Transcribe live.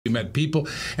met people.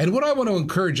 And what I want to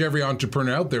encourage every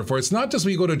entrepreneur out there for, it's not just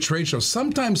when you go to a trade show.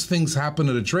 Sometimes things happen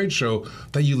at a trade show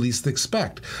that you least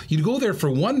expect. You go there for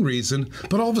one reason,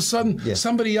 but all of a sudden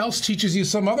somebody else teaches you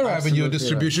some other avenue of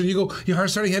distribution. Right. You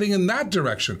start heading in that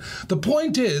direction. The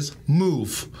point is,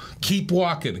 move. Keep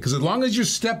walking. Because as long as you're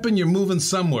stepping, you're moving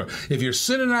somewhere. If you're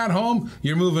sitting at home,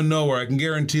 you're moving nowhere. I can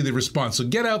guarantee the response. So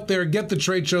get out there, get the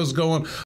trade shows going,